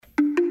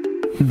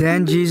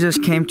Then Jesus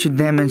came to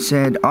them and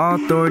said, "All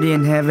authority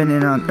in heaven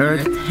and on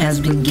earth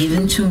has been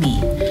given to me.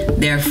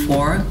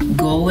 Therefore,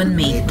 go and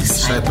make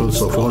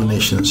disciples of all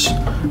nations,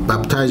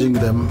 baptizing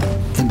them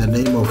in the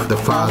name of the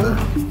Father,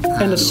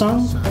 and the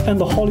Son, and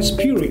the Holy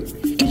Spirit,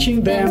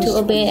 teaching them to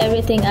obey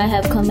everything I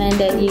have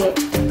commanded you.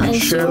 And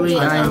surely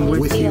I am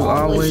with you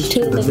always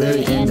to the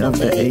very end of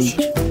the age."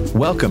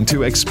 Welcome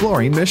to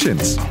Exploring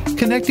Missions,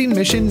 connecting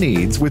mission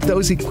needs with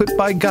those equipped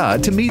by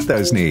God to meet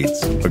those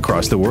needs,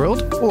 across the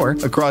world or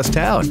across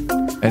town.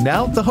 And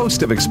now, the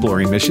host of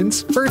Exploring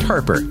Missions, Bert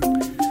Harper.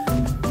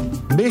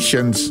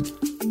 Missions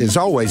is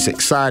always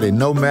exciting,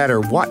 no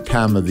matter what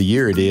time of the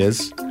year it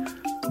is.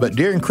 But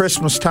during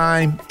Christmas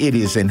time, it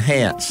is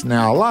enhanced.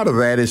 Now, a lot of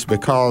that is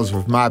because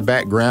of my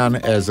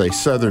background as a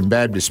Southern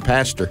Baptist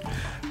pastor,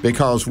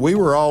 because we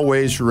were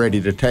always ready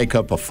to take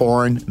up a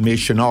foreign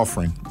mission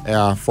offering.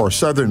 For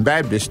Southern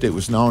Baptist, it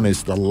was known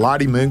as the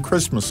Lottie Moon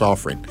Christmas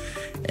offering.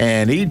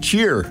 And each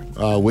year,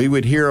 we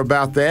would hear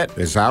about that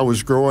as I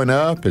was growing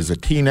up as a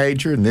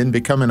teenager and then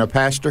becoming a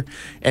pastor.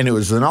 And it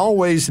was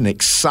always an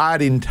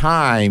exciting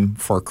time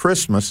for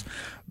Christmas,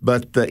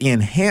 but the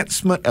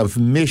enhancement of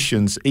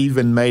missions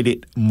even made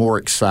it more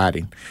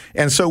exciting.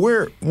 And so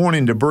we're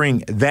wanting to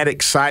bring that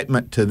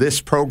excitement to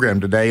this program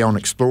today on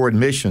Exploring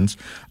Missions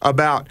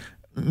about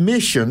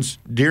missions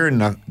during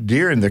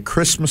the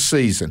Christmas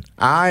season.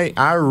 I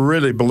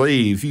really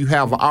believe you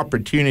have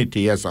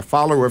opportunity as a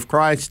follower of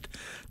Christ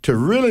to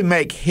really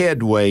make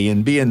headway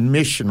in being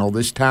missional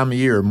this time of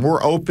year.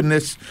 More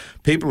openness.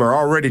 People are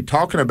already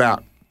talking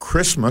about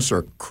Christmas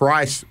or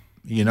Christ.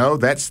 You know,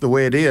 that's the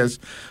way it is.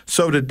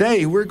 So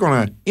today we're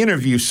going to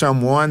interview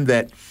someone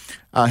that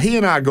he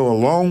and I go a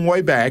long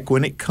way back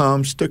when it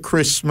comes to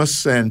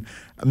Christmas and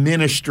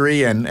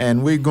ministry,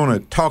 and we're going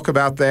to talk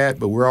about that,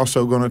 but we're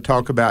also going to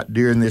talk about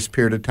during this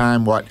period of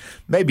time what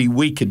maybe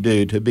we could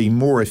do to be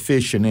more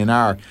efficient in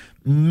our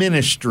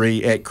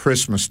ministry at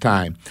Christmas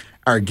time.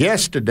 Our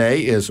guest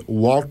today is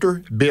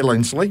Walter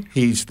Billingsley.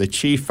 He's the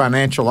Chief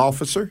Financial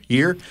Officer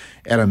here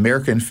at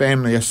American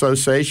Family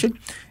Association,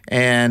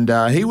 and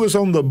he was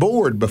on the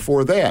board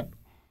before that.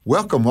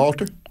 Welcome,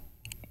 Walter.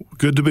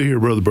 Good to be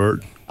here, Brother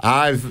Bert.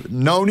 I've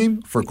known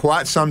him for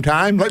quite some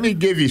time. Let me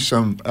give you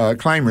some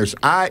claimers.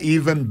 I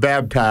even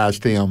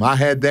baptized him. I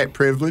had that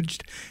privilege,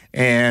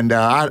 and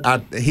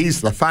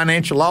he's the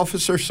financial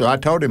officer, so I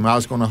told him I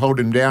was going to hold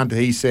him down till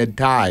he said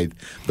tithe.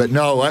 But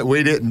no,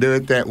 we didn't do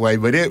it that way,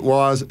 but it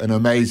was an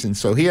amazing.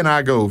 So he and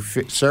I go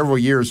several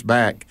years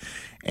back,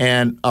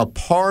 and a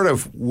part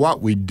of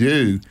what we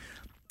do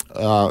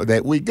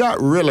that we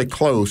got really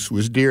close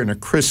was during the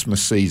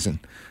Christmas season.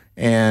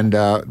 And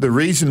the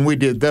reason we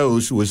did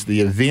those was the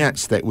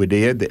events that we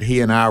did that he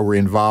and I were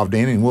involved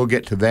in, and we'll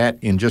get to that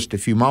in just a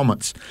few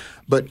moments.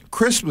 But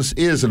Christmas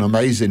is an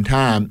amazing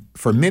time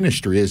for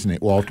ministry, isn't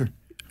it, Walter?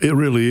 It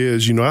really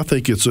is. You know, I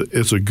think it's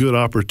a good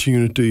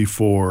opportunity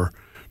for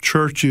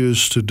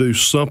churches to do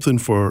something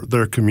for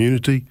their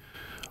community.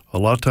 A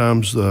lot of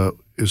times,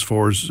 as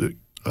far as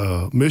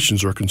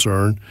missions are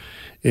concerned,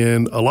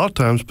 and a lot of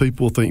times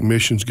people think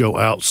missions go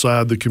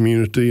outside the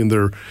community, and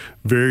they're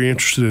very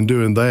interested in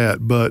doing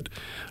that. But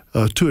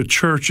to a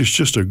church, it's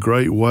just a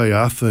great way,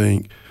 I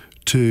think,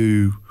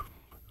 to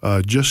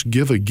just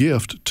give a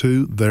gift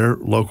to their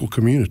local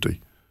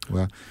community.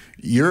 Well,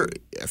 your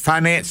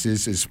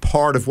finances is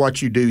part of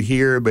what you do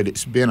here, but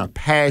it's been a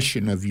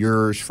passion of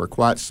yours for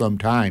quite some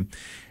time.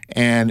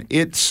 And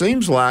it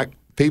seems like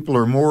people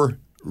are more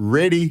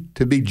ready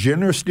to be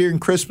generous during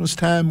Christmas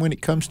time when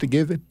it comes to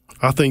giving?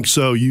 I think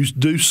so. You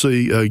do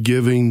see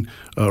giving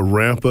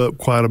ramp up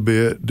quite a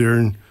bit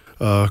during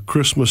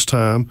Christmas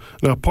time.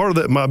 Now, part of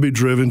that might be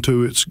driven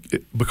to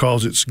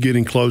because it's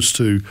getting close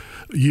to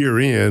year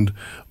end,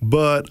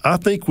 but I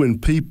think when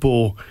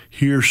people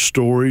hear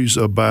stories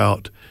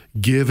about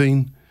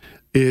giving,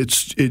 it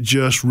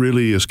just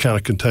really is kind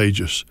of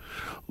contagious.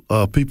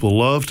 People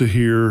love to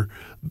hear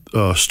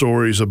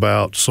stories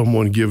about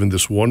someone giving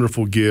this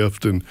wonderful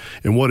gift and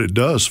what it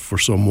does for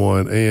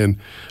someone. And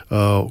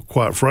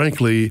quite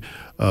frankly,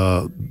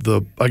 I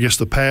guess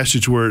the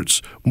passage where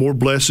it's more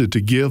blessed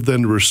to give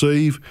than to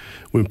receive,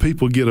 when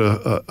people get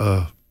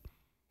or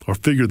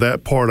figure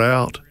that part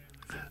out,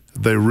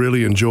 they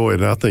really enjoy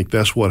it. And I think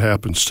that's what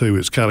happens too.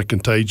 It's kind of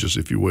contagious,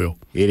 if you will.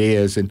 It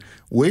is. And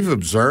we've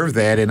observed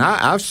that. And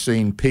I've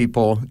seen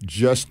people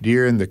just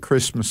during the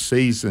Christmas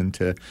season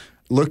to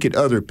look at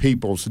other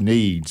people's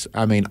needs.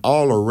 I mean,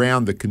 all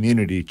around the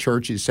community,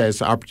 churches has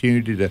the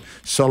opportunity to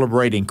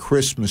celebrating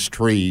Christmas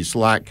trees.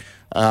 Like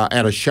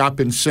at a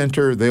shopping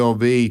center, there'll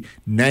be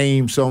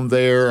names on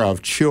there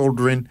of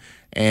children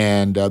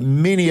and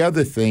many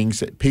other things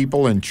that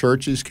people in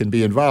churches can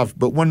be involved.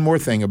 But one more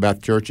thing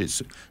about church,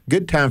 it's a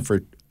good time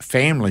for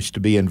families to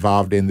be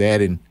involved in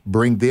that and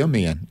bring them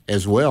in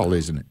as well,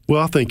 isn't it?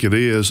 Well, I think it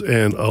is.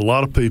 And a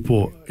lot of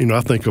people,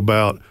 I think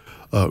about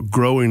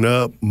growing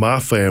up, my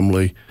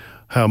family,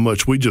 how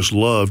much we just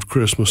loved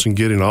Christmas and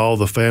getting all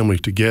the family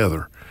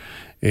together.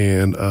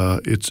 And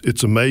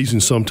it's amazing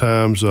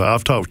sometimes.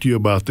 I've talked to you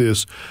about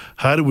this.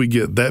 How do we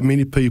get that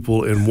many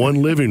people in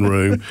one living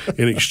room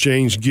and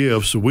exchange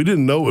gifts? So we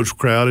didn't know it was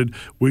crowded.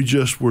 We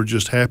were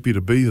just happy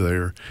to be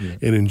there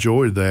and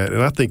enjoyed that.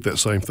 And I think that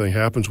same thing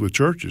happens with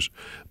churches.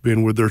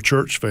 Being with their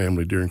church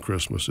family during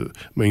Christmas, it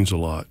means a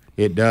lot.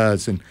 It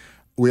does. And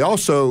we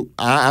also,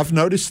 I've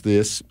noticed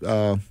this,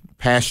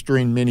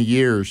 pastoring many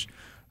years,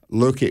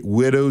 look at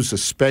widows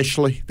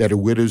especially, that are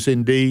widows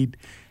indeed,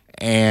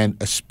 and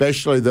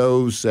especially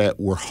those that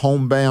were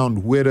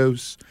homebound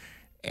widows.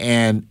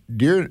 And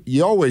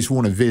you always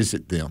want to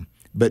visit them.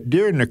 But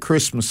during the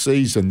Christmas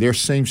season, there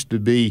seems to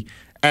be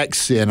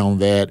accent on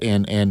that.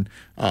 And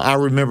I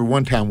remember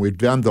one time we'd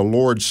done the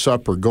Lord's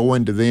Supper,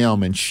 going to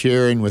them and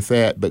sharing with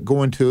that, but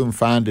going to them,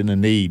 finding a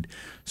need.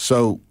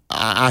 So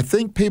I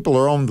think people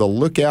are on the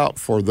lookout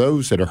for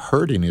those that are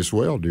hurting as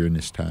well during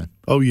this time.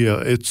 Oh, yeah.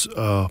 It's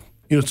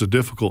it's a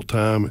difficult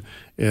time,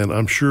 and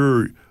I'm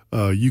sure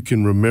you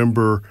can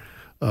remember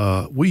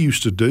we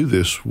used to do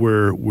this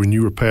where when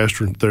you were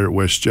pastoring there at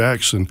West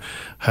Jackson,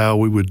 how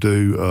we would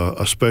do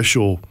a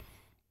special,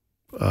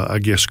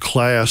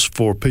 class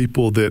for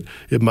people that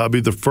it might be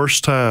the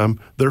first time,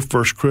 their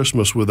first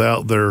Christmas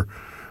without their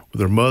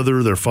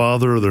mother, their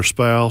father, or their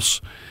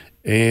spouse,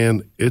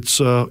 and it's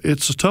a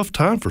tough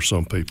time for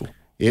some people.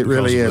 It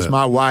really is.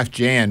 My wife,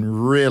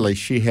 Jan,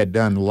 she had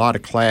done a lot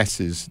of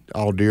classes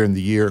all during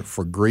the year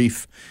for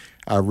grief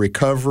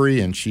recovery,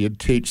 and she'd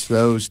teach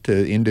those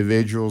to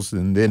individuals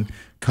and then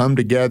come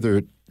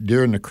together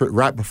during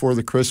right before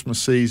the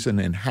Christmas season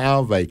and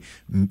have a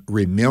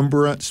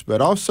remembrance,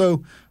 but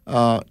also,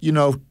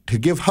 to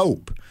give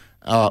hope.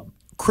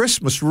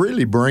 Christmas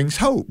really brings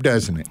hope,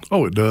 doesn't it?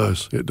 Oh, it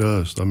does. It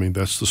does. I mean,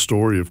 that's the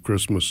story of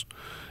Christmas.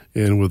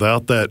 And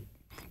without that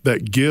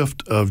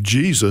gift of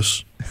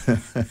Jesus,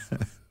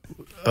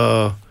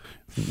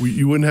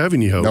 you wouldn't have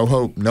any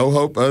hope. No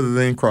hope other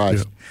than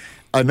Christ. Yeah.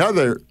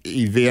 Another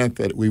event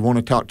that we want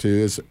to talk to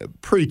is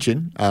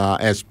preaching.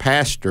 As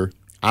pastor,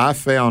 I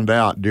found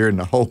out during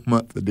the whole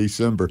month of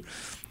December,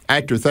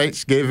 after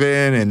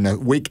Thanksgiving and the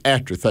week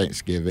after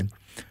Thanksgiving,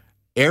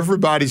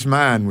 everybody's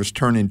mind was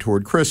turning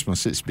toward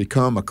Christmas. It's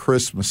become a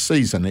Christmas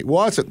season. It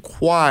wasn't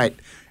quite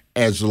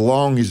as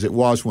long as it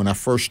was when I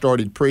first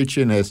started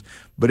preaching,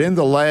 but in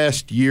the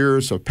last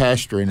years of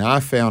pastoring, I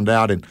found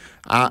out, and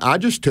I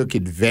just took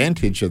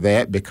advantage of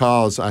that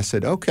because I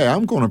said, okay,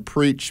 I'm going to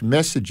preach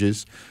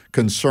messages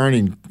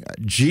concerning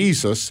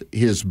Jesus,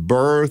 his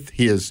birth,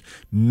 his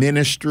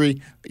ministry,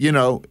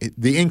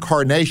 the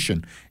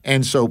incarnation.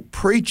 And so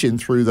preaching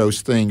through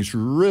those things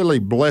really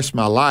blessed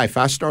my life.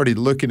 I started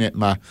looking at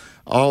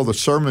all the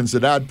sermons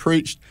that I'd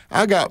preached.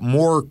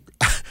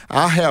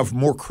 I have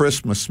more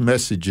Christmas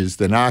messages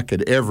than I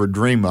could ever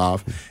dream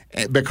of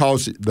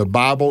because the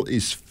Bible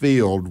is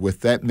filled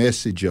with that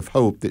message of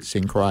hope that's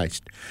in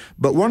Christ.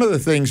 But one of the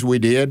things we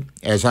did,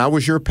 as I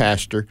was your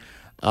pastor,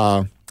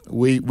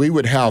 we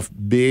would have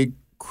big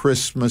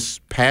Christmas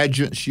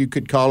pageants, you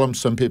could call them.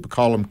 Some people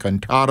call them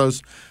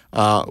cantatas,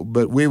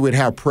 but we would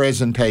have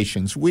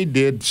presentations. We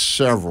did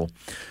several.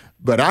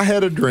 But I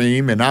had a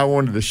dream, and I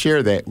wanted to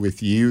share that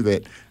with you,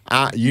 that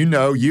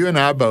you and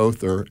I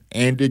both are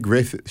Andy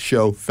Griffith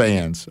Show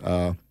fans.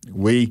 To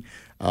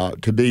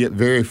be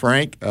very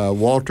frank,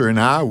 Walter and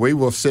I, we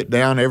will sit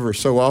down ever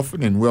so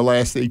often and we'll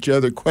ask each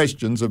other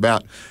questions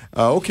about,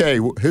 okay,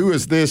 who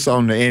is this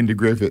on the Andy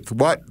Griffith?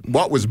 What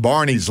was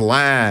Barney's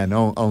line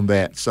on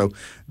that? So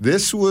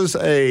this was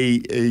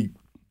I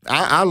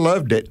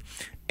loved it.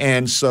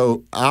 And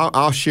so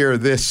I'll share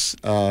this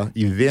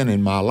event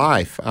in my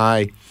life.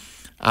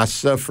 I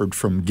suffered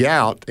from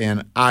gout,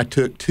 and I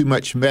took too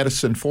much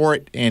medicine for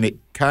it, and it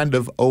kind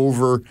of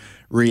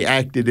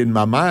overreacted in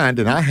my mind,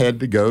 and I had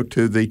to go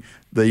to the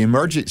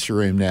emergency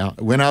room. Now,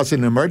 when I was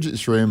in the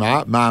emergency room,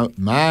 my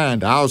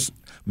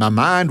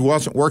mind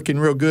wasn't working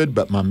real good,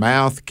 but my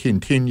mouth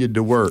continued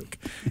to work.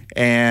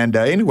 And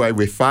anyway,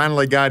 we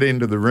finally got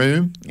into the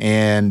room,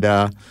 and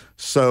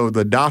so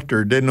the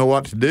doctor didn't know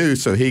what to do,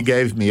 so he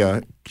gave me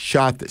a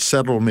shot that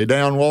settled me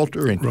down,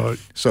 Walter. And right.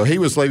 So he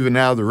was leaving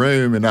out of the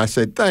room, and I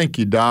said, "Thank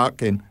you,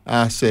 Doc." And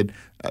I said,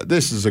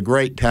 "This is a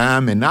great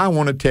time, and I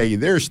want to tell you,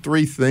 there's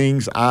 3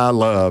 things I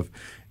love."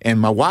 And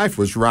my wife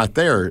was right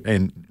there,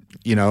 and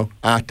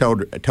I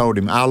told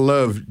him I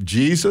love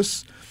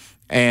Jesus,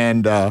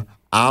 and I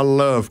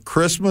love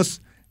Christmas,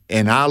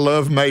 and I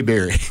love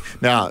Mayberry.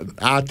 Now,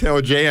 I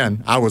tell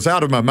Jan, I was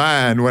out of my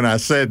mind when I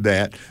said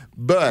that,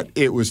 but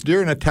it was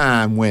during a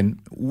time when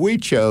we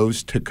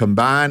chose to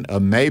combine a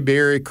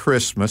Mayberry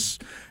Christmas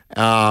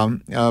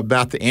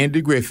about the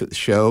Andy Griffith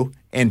Show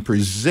and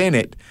present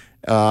it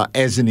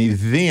as an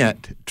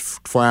event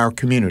for our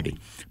community.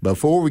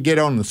 Before we get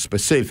on the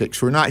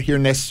specifics, we're not here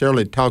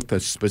necessarily to talk the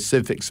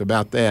specifics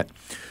about that,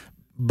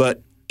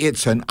 but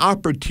it's an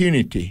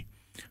opportunity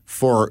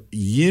for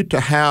you to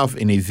have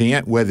an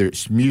event, whether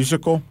it's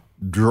musical,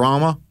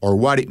 drama, or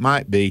what it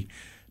might be,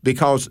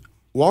 because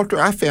Walter,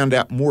 I found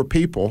out more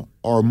people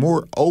are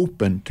more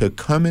open to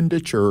coming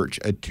to church,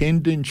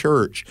 attending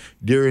church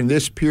during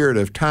this period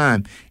of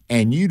time,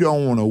 and you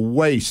don't want to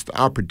waste the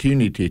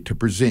opportunity to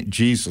present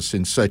Jesus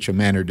in such a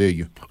manner, do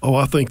you? Oh,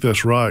 I think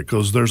that's right,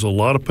 because there's a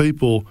lot of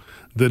people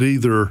that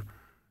either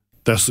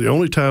that's the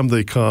only time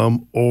they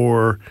come,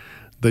 or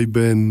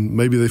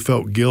maybe they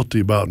felt guilty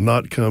about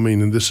not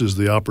coming, and this is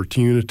the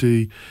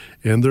opportunity,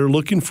 and they're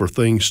looking for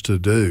things to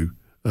do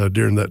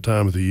during that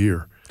time of the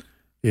year.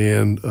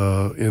 And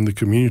in the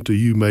community,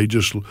 you may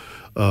just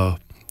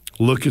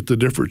look at the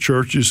different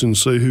churches and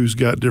see who's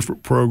got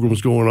different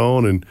programs going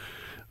on, and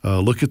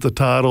look at the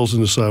titles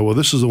and decide, well,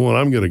 this is the one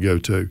I'm going to go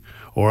to,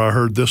 or I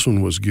heard this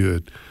one was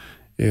good.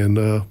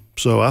 And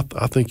so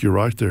I think you're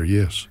right there,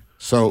 yes.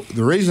 So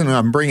the reason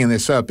I'm bringing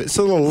this up, it's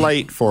a little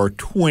late for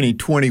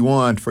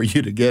 2021 for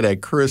you to get a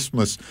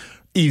Christmas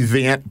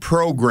event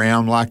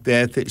program like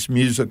that that's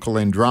musical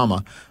and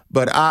drama.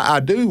 But I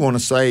do want to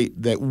say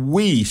that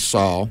we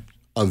saw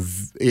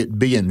of it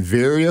being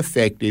very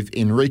effective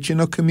in reaching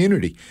a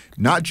community,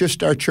 not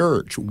just our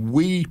church.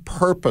 We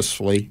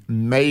purposefully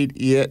made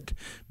it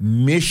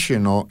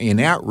missional in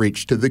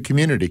outreach to the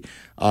community.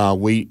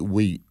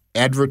 We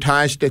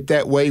advertised it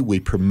that way. We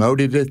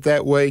promoted it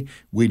that way.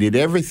 We did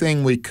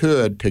everything we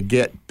could to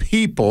get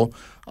people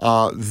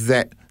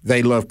that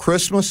they love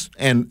Christmas.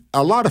 And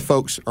a lot of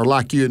folks are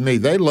like you and me.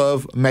 They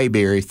love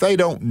Mayberry. If they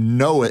don't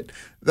know it,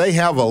 they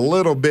have a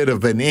little bit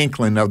of an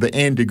inkling of the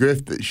Andy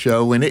Griffith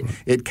Show, and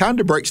it kind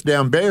of breaks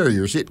down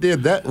barriers. It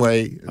did that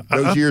way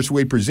those years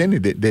we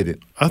presented it, did it?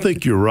 I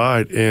think you're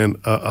right, and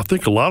I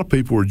think a lot of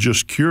people were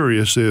just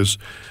curious is,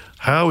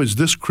 how is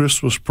this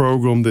Christmas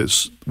program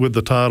that's with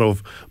the title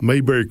of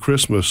Mayberry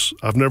Christmas?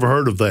 I've never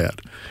heard of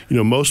that. You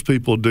know, most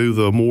people do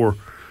the more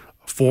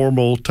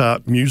formal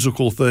type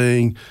musical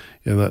thing,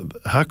 and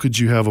how could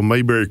you have a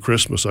Mayberry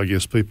Christmas, I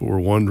guess people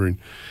were wondering.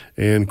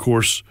 And, of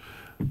course,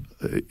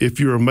 if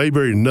you're a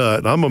Mayberry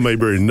nut, I'm a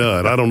Mayberry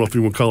nut. I don't know if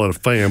you want to call it a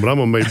fan, but I'm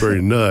a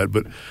Mayberry nut.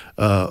 But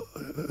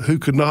who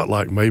could not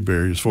like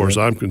Mayberry as far as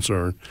I'm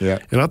concerned? Yeah.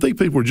 And I think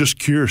people were just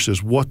curious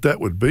as what that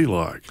would be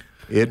like.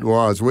 It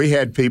was. We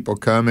had people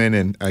come in,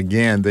 and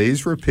again,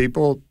 these were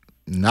people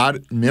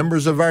not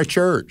members of our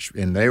church,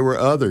 and they were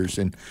others.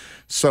 And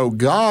so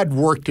God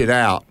worked it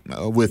out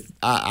with,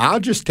 I'll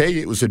just tell you,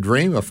 it was a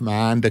dream of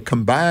mine to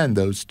combine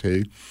those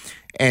two,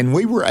 and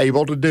we were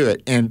able to do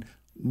it. And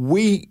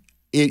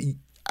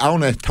I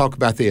want to talk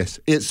about this.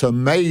 It's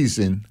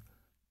amazing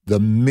the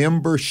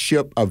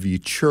membership of your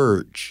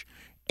church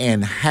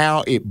and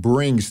how it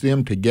brings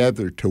them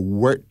together to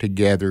work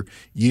together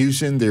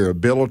using their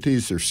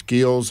abilities, their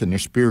skills, and their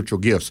spiritual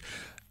gifts.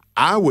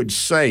 I would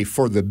say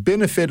for the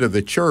benefit of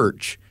the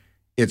church,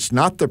 it's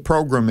not the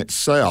program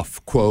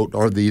itself, quote,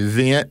 or the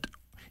event.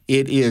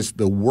 It is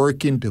the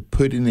working to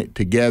putting it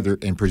together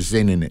and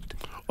presenting it.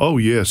 Oh,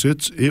 yes.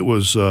 It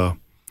was a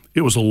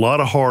lot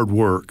of hard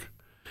work.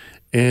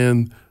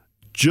 And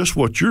just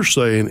what you're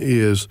saying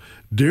is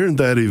during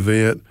that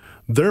event,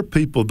 there are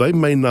people, they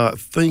may not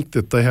think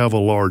that they have a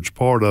large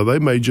part of. They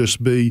may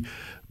just be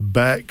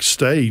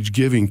backstage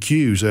giving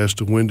cues as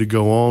to when to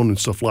go on and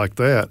stuff like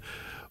that.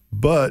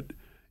 But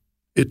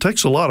it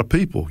takes a lot of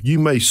people. You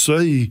may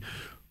see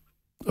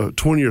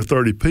 20 or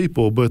 30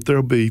 people, but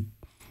there'll be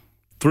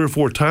 3 or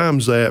 4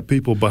 times that,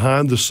 people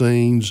behind the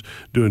scenes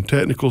doing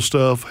technical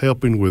stuff,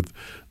 helping with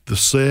the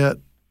set,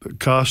 the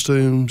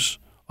costumes,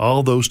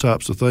 all those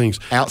types of things.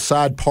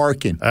 Outside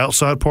parking,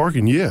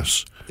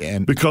 yes.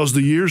 And because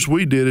the years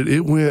we did it,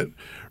 it went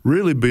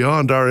really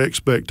beyond our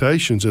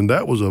expectations, and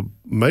that was a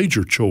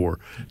major chore,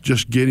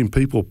 just getting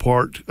people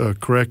parked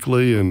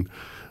correctly and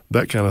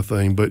that kind of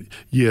thing. But,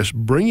 yes,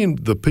 bringing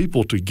the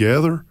people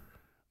together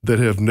that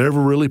have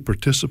never really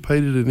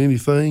participated in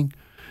anything,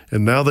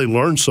 and now they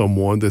learn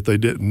someone that they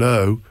didn't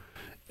know,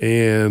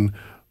 and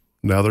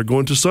now they're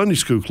going to Sunday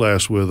school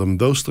class with them,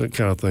 those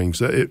kind of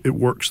things. It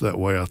works that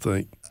way, I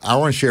think. I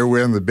want to share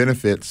with them the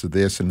benefits of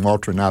this, and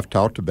Walter and I have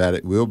talked about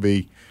it. Will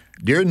be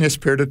during this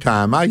period of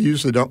time. I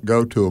usually don't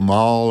go to a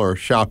mall or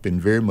shopping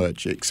very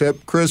much,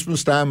 except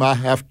Christmas time I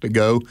have to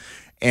go,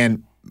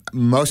 and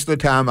most of the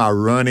time I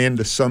run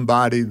into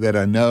somebody that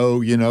I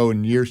know,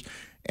 in years.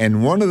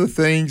 And one of the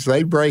things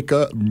they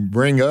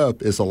bring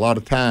up is a lot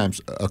of times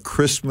a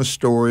Christmas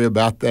story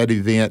about that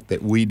event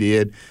that we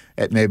did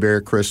at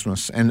Mayberry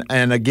Christmas. And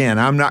again,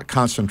 I'm not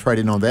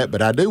concentrating on that,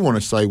 but I do want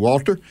to say,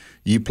 Walter,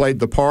 you played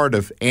the part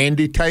of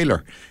Andy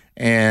Taylor.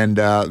 And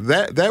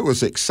that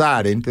was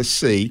exciting to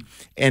see.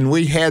 And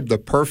we had the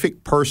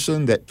perfect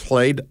person that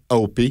played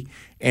Opie,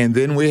 and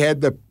then we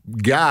had the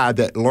guy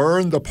that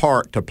learned the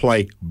part to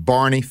play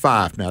Barney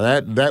Fife. Now,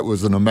 that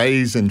was an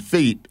amazing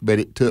feat, but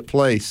it took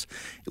place.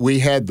 We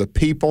had the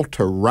people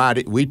to write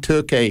it. We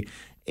took a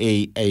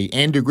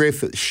Andy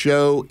Griffith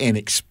show and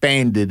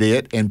expanded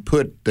it and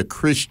put the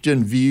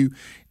Christian view,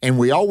 and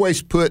we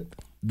always put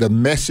the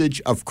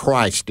message of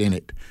Christ in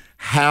it,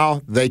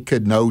 how they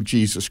could know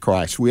Jesus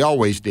Christ. We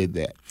always did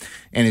that.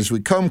 And as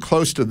we come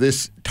close to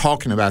this,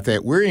 talking about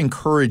that, we're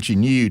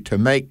encouraging you to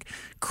make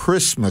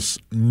Christmas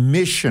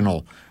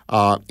missional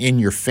in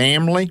your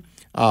family,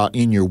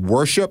 in your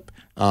worship,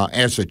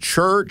 as a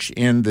church,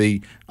 in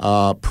the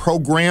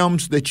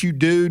programs that you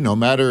do, no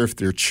matter if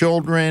they're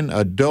children,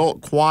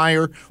 adult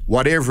choir,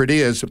 whatever it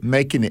is,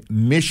 making it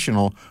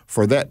missional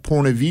for that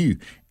point of view.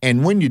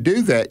 And when you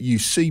do that, you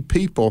see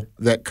people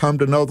that come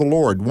to know the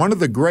Lord. One of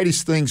the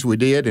greatest things we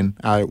did, and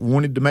I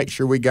wanted to make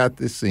sure we got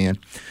this in,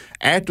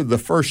 after the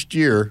first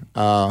year,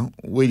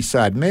 we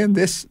decided, man,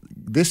 this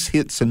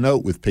hits a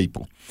note with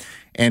people.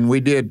 And we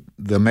did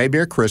the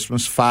Mayberry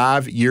Christmas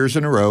 5 years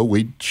in a row.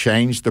 We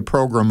changed the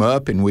program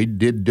up, and we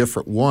did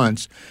different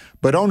ones.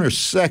 But on our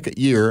second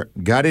year,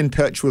 got in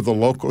touch with the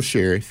local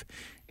sheriff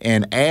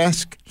and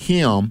asked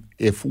him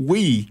if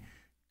we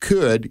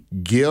could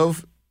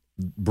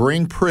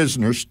bring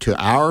prisoners to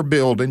our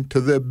building, to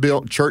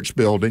the church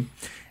building.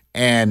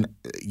 And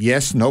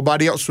yes,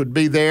 nobody else would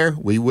be there.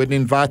 We wouldn't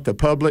invite the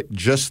public,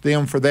 just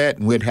them for that,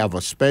 and we'd have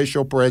a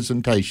special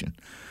presentation.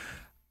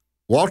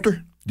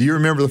 Walter, do you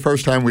remember the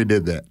first time we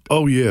did that?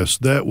 Oh, yes.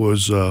 That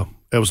was an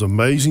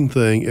amazing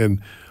thing.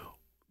 And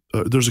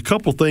there's a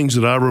couple things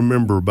that I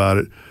remember about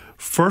it.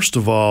 First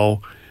of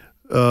all,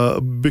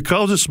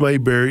 because it's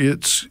Mayberry,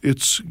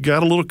 it's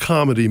got a little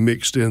comedy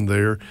mixed in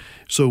there.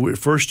 So at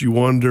first you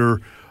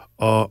wonder,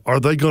 are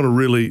they going to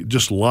really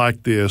just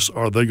like this?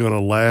 Are they going to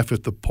laugh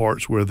at the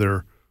parts where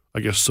they're, I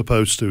guess,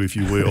 supposed to, if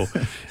you will?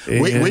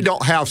 We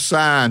don't have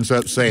signs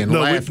up saying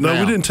laugh now.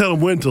 No, we didn't tell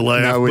them when to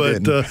laugh. No, we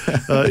didn't.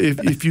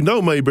 If you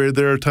know Mayberry,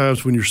 there are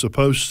times when you're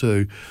supposed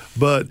to.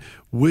 But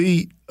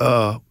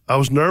I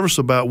was nervous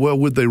about,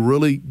 would they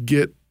really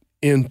get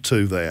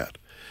into that?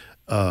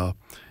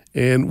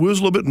 And we was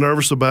a little bit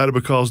nervous about it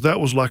because that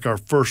was like our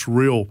first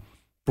real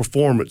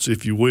performance,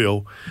 if you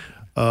will.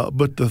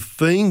 But the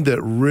thing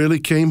that really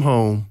came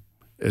home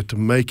to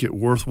make it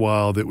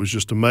worthwhile, that was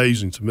just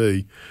amazing to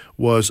me,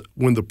 was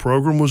when the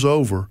program was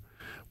over,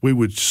 we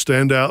would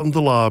stand out in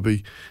the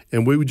lobby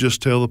and we would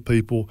just tell the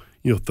people,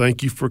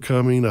 thank you for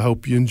coming. I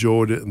hope you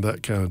enjoyed it, and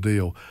that kind of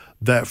deal.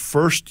 That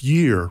first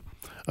year,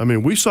 I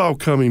mean, we saw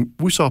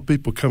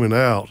people coming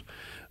out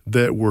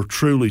that were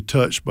truly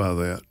touched by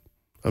that.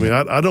 I mean,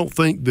 I don't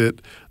think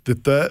that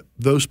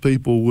those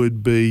people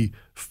would be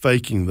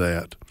faking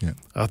that. Yeah.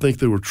 I think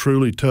they were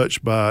truly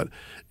touched by it.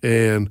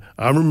 And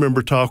I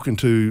remember talking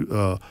to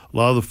a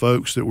lot of the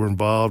folks that were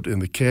involved in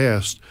the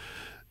cast.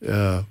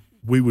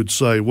 We would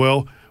say,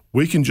 well,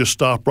 we can just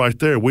stop right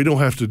there. We don't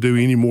have to do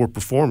any more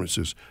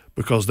performances,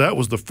 because that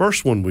was the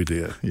first one we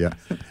did. Yeah.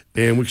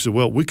 And we said,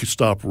 well, we could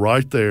stop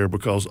right there,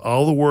 because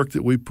all the work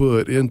that we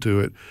put into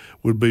it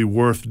would be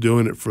worth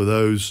doing it for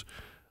those,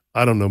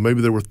 I don't know,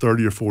 maybe there were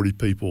 30 or 40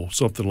 people,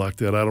 something like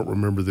that. I don't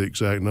remember the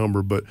exact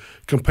number, but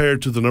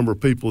compared to the number of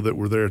people that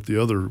were there at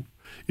the other,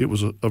 it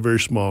was a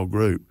very small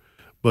group.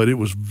 But it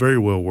was very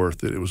well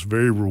worth it. It was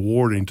very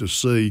rewarding to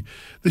see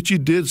that you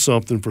did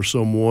something for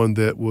someone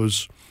that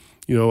was,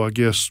 I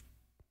guess,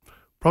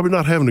 probably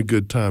not having a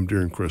good time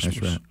during Christmas.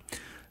 That's right.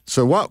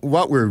 So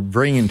what we're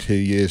bringing to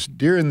you is,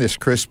 during this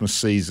Christmas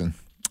season,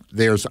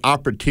 there's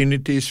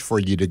opportunities for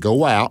you to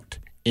go out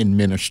and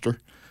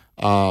minister.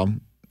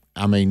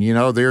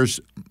 There's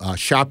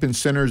shopping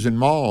centers and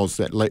malls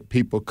that let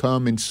people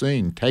come and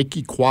sing. Take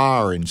your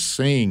choir and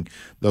sing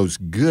those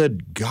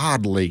good,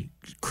 godly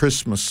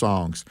Christmas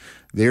songs.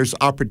 There's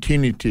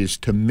opportunities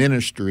to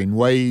minister in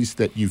ways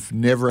that you've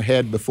never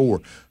had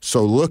before.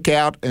 So look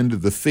out into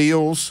the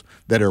fields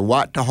that are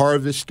white to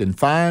harvest and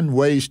find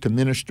ways to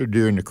minister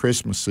during the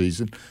Christmas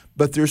season.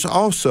 But there's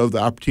also the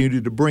opportunity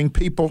to bring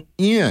people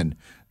in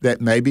that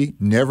maybe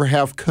never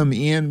have come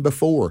in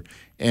before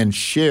and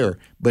share.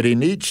 But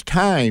in each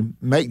time,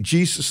 make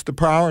Jesus the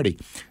priority.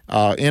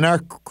 In our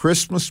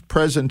Christmas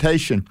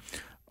presentation,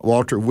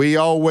 Walter, we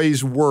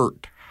always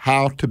worked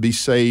how to be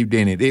saved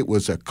in it. It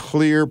was a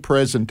clear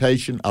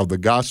presentation of the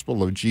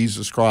gospel of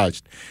Jesus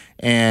Christ.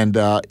 And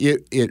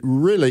it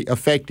really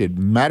affected.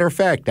 Matter of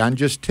fact, I can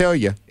just tell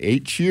you,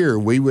 each year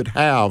we would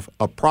have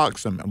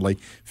approximately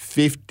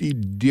 50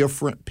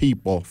 different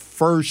people,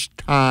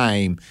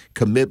 first-time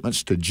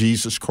commitments to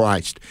Jesus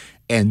Christ.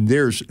 And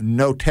there's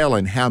no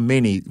telling how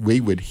many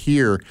we would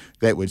hear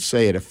that would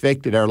say it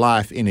affected our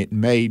life and it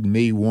made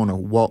me want to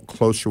walk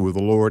closer with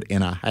the Lord,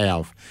 and I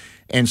have.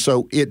 And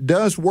so it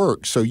does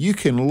work. So you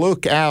can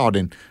look out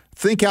and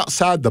think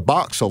outside the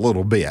box a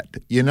little bit,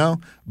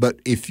 But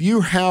if you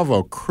have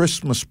a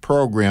Christmas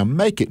program,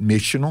 make it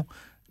missional.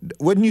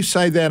 Wouldn't you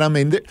say that? I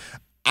mean,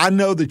 I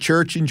know the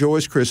church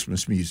enjoys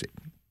Christmas music.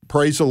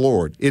 Praise the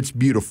Lord. It's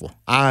beautiful.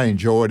 I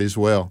enjoy it as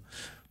well.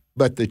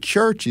 But the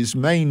church's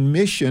main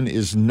mission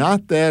is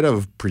not that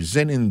of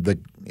presenting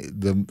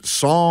the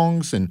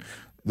songs and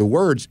the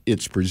words.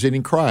 It's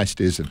presenting Christ,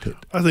 isn't it?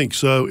 I think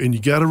so. And you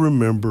got to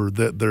remember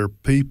that there are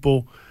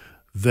people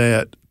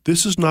that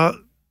this is not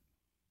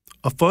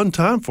a fun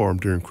time for them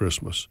during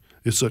Christmas.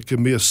 It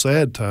can be a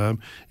sad time,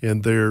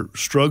 and they're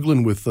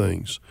struggling with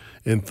things.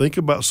 And think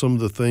about some of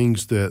the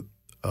things that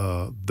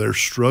they're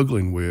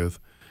struggling with,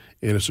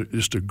 and it's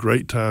just a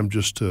great time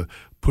just to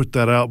put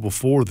that out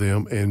before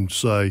them and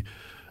say,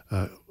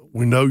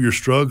 we know you're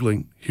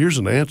struggling. Here's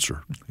an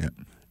answer. Yeah.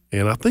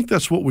 And I think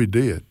that's what we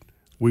did.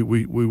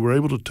 we were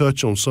able to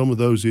touch on some of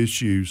those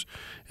issues,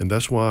 and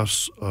that's why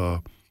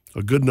a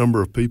good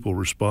number of people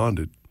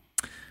responded.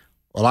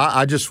 Well,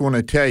 I just want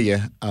to tell you,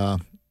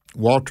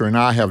 Walter and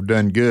I have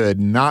done good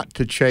not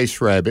to chase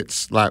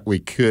rabbits like we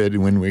could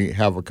when we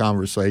have a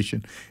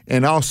conversation,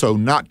 and also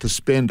not to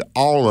spend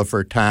all of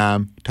our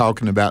time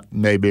talking about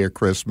maybe a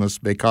Christmas,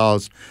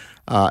 because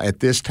at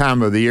this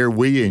time of the year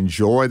we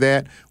enjoy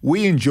that.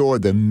 We enjoy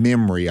the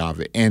memory of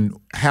it and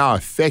how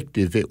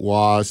effective it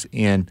was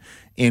in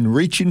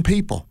reaching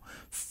people.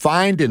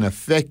 Find an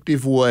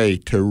effective way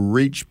to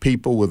reach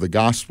people with the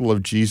gospel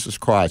of Jesus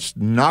Christ.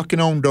 Knocking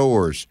on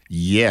doors,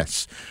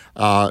 yes.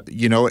 At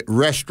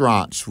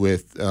restaurants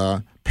with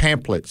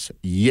pamphlets,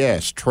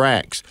 yes.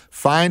 Tracts.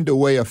 Find a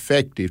way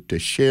effective to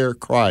share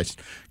Christ.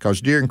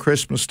 Because during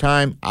Christmas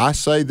time, I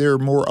say they're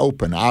more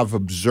open. I've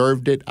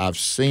observed it. I've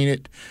seen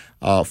it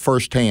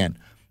firsthand.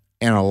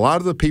 And a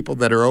lot of the people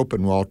that are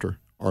open, Walter,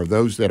 are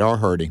those that are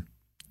hurting.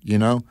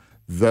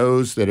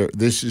 Those that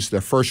this is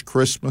their first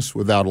Christmas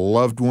without a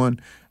loved one.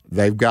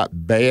 They've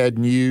got bad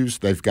news.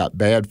 They've got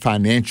bad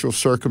financial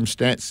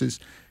circumstances.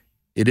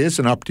 It is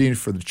an opportunity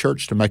for the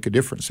church to make a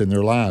difference in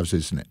their lives,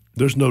 isn't it?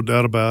 There's no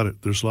doubt about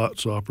it. There's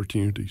lots of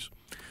opportunities.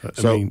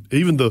 I mean,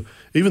 even the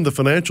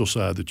financial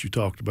side that you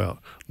talked about.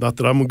 Not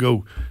that I'm going to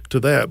go to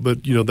that, but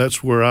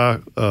that's where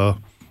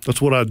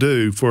that's what I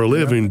do for a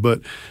living.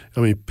 But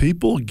I mean,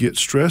 people get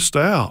stressed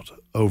out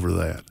over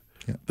that.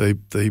 Yeah.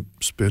 They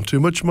spend too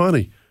much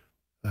money.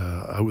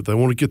 They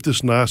want to get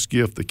this nice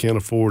gift, they can't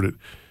afford it,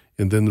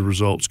 and then the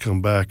results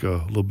come back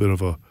a little bit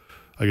of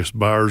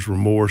buyer's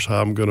remorse.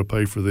 How I'm going to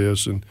pay for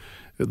this, and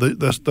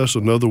that's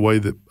another way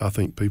that I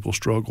think people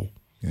struggle.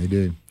 They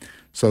do.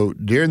 So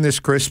during this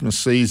Christmas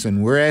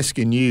season, we're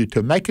asking you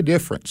to make a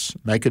difference.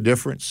 Make a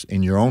difference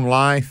in your own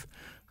life,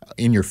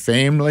 in your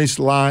family's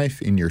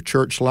life, in your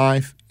church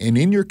life, and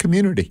in your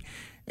community.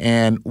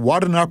 And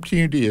what an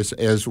opportunity is,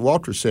 as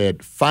Walter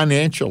said,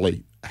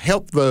 financially.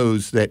 Help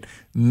those that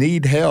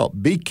need help.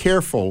 Be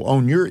careful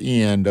on your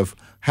end of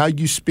how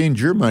you spend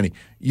your money.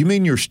 You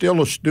mean you're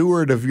still a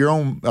steward of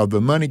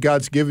the money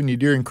God's given you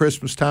during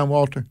Christmas time,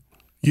 Walter?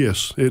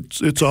 Yes,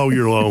 it's all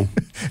year long.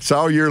 It's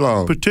all year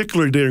long.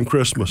 Particularly during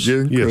Christmas.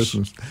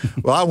 Christmas.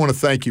 Well, I want to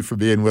thank you for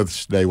being with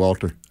us today,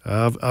 Walter.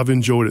 I've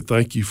enjoyed it.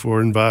 Thank you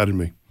for inviting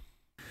me.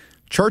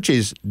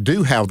 Churches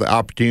do have the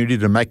opportunity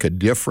to make a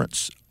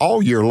difference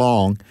all year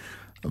long,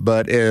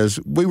 but as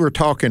we were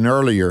talking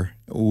earlier,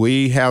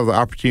 we have the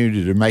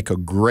opportunity to make a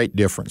great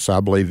difference, I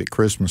believe, at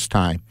Christmas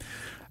time.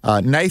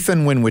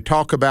 Nathan, when we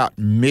talk about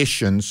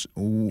missions,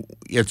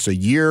 it's a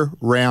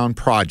year-round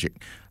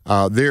project.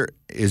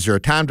 Is there a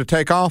time to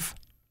take off?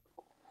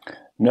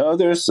 No,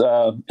 there's,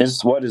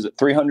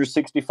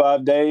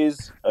 365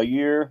 days a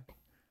year,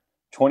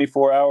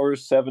 24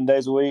 hours, 7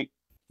 days a week.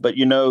 But,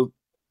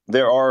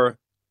 there are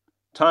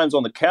times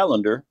on the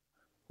calendar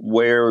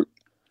where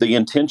the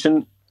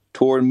intention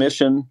toward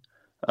mission,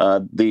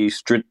 the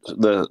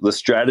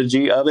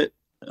strategy of it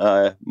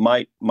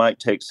might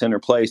take center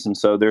place, and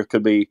so there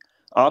could be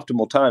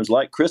optimal times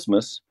like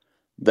Christmas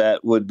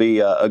that would be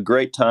a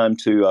great time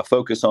to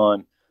focus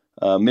on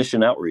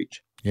mission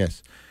outreach.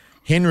 Yes,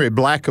 Henry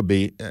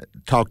Blackaby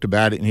talked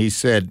about it, and he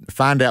said,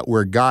 "Find out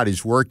where God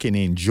is working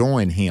and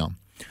join Him."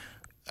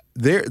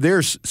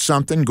 There's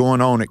something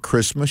going on at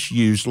Christmas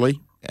usually,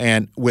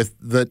 and with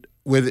it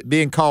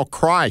being called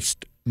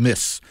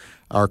Christmas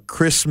or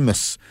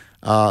Christmas.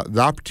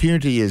 The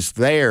opportunity is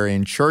there,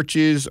 and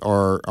churches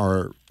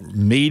are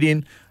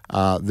meeting.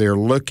 They're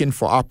looking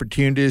for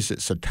opportunities.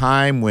 It's a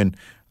time when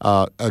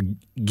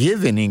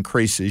giving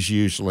increases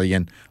usually,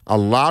 and a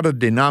lot of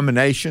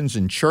denominations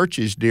and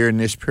churches during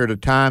this period of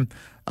time,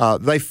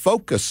 they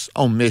focus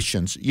on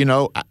missions.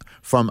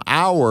 From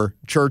our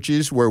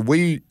churches where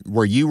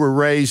you were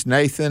raised,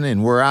 Nathan,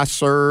 and where I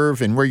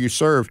serve and where you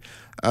serve,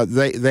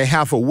 they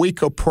have a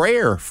week of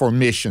prayer for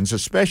missions,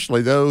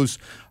 especially those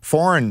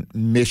foreign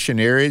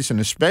missionaries, and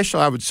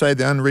especially, I would say,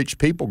 the unreached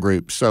people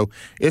groups. So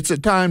it's a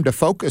time to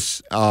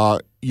focus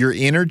your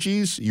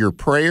energies, your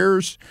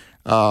prayers,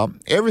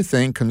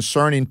 everything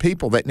concerning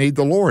people that need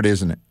the Lord,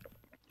 isn't it?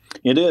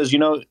 It is.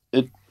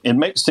 It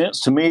makes sense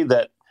to me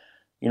that,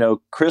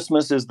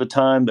 Christmas is the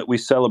time that we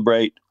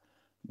celebrate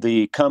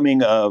the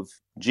coming of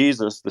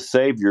Jesus, the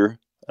Savior,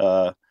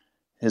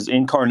 His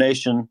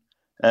incarnation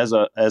as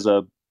a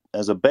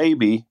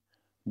baby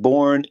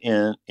born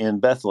in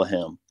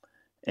Bethlehem.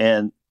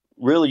 And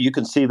really, you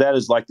can see that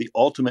as like the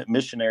ultimate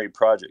missionary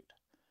project.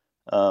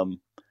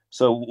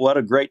 So what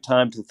a great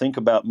time to think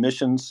about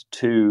missions,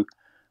 to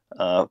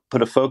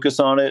put a focus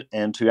on it,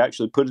 and to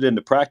actually put it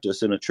into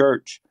practice in a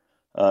church.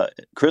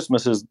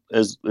 Christmas is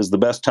the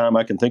best time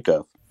I can think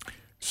of.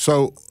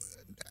 So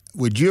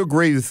would you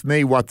agree with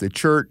me what the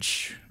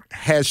church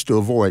has to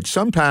avoid?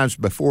 Sometimes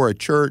before a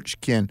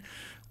church can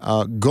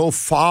go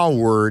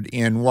forward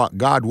in what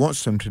God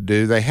wants them to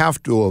do, they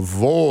have to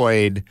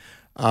avoid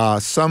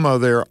some of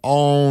their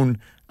own,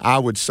 I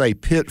would say,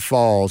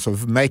 pitfalls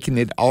of making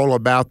it all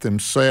about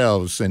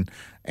themselves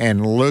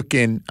and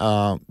looking,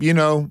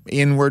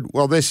 inward.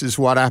 Well, this is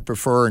what I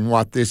prefer and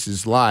what this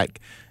is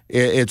like.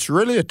 It's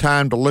really a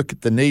time to look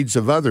at the needs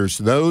of others,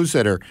 those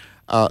that are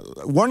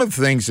one of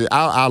the things that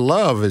I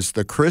love is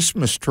the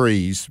Christmas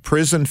trees,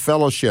 prison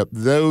fellowship,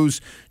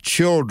 those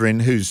children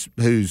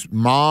whose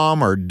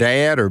mom or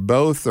dad or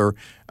both are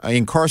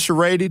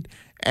incarcerated,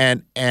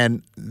 and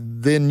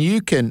then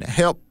you can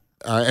help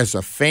as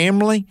a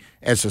family,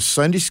 as a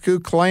Sunday school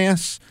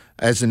class,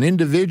 as an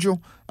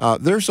individual.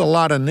 There's a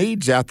lot of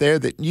needs out there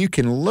that you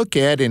can look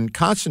at and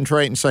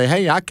concentrate and say,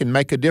 hey, I can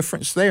make a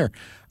difference there.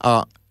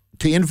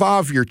 To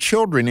involve your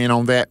children in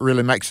on that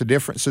really makes a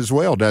difference as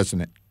well,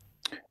 doesn't it?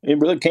 It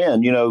really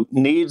can.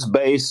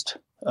 Needs-based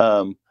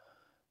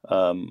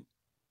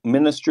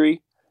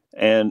ministry,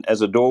 and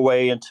as a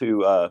doorway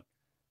into,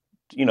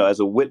 as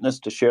a witness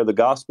to share the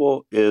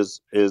gospel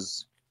is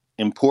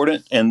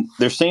important. And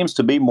there seems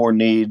to be more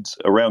needs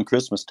around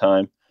Christmas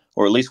time,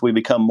 or at least we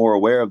become more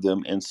aware of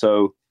them. And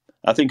so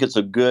I think it's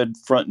a good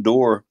front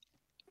door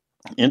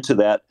into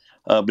that.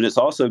 But it's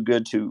also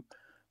good to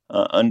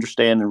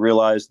understand and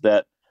realize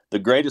that the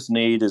greatest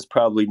need is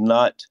probably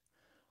not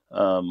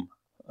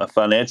a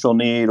financial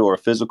need or a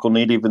physical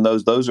need, even though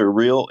those are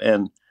real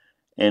and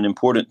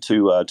important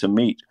to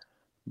meet.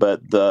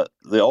 But the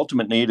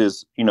ultimate need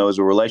is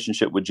a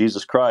relationship with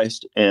Jesus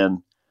Christ, and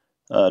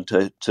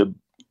to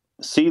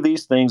see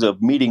these things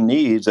of meeting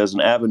needs as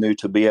an avenue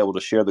to be able to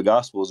share the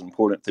gospel is an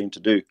important thing to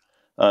do.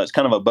 It's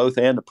kind of a both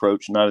and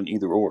approach, not an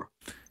either or.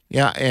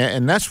 Yeah,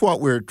 and that's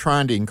what we're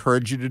trying to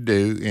encourage you to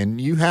do. And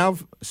you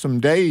have some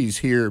days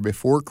here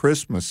before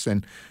Christmas,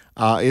 and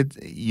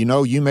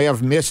you may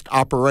have missed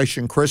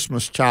Operation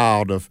Christmas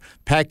Child of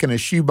packing a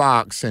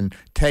shoebox and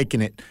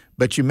taking it,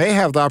 but you may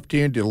have the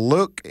opportunity to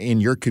look in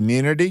your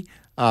community,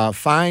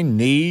 find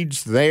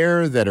needs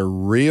there that are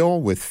real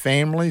with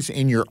families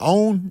in your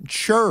own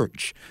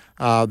church.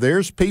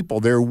 There's people,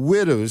 there are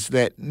widows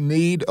that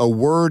need a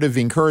word of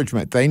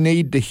encouragement. They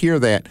need to hear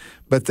that,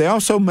 but they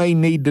also may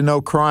need to know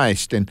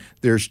Christ, and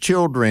there's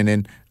children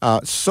and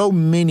so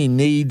many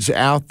needs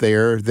out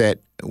there that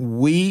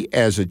we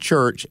as a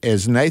church,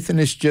 as Nathan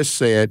has just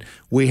said,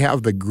 we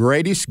have the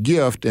greatest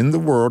gift in the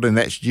world, and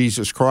that's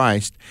Jesus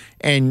Christ.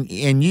 And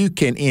you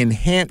can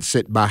enhance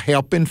it by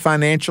helping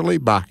financially,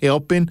 by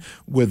helping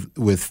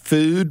with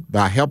food,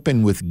 by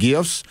helping with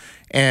gifts,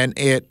 and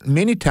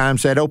many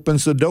times that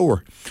opens the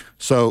door.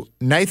 So,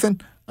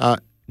 Nathan,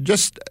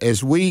 just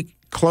as we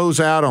close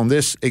out on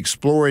this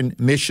Exploring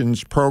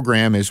Missions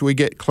program, as we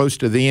get close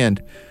to the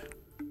end,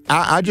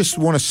 I just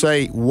want to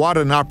say what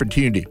an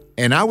opportunity.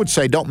 And I would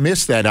say don't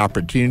miss that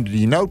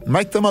opportunity.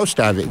 Make the most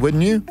of it,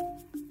 wouldn't you?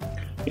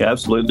 Yeah,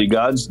 absolutely.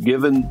 God's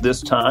given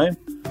this time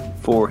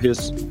for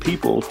his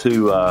people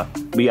to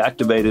be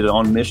activated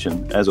on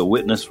mission as a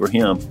witness for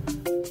him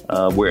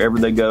wherever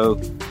they go.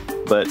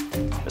 But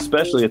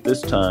especially at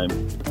this time,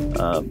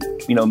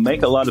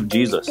 make a lot of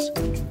Jesus.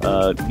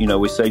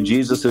 We say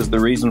Jesus is the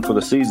reason for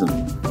the season.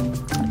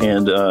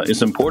 And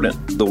it's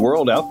important. The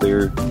world out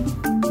there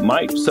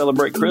might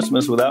celebrate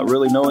Christmas without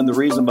really knowing the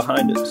reason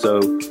behind it. So,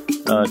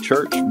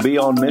 church, be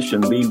on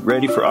mission. Be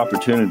ready for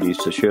opportunities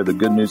to share the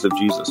good news of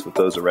Jesus with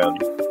those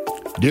around you.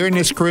 During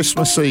this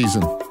Christmas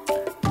season,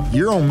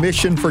 you're on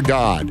mission for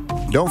God.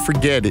 Don't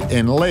forget it,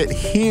 and let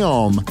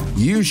Him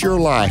use your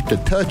life to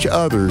touch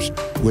others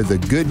with the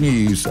good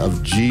news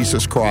of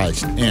Jesus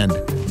Christ. And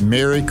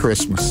Merry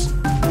Christmas.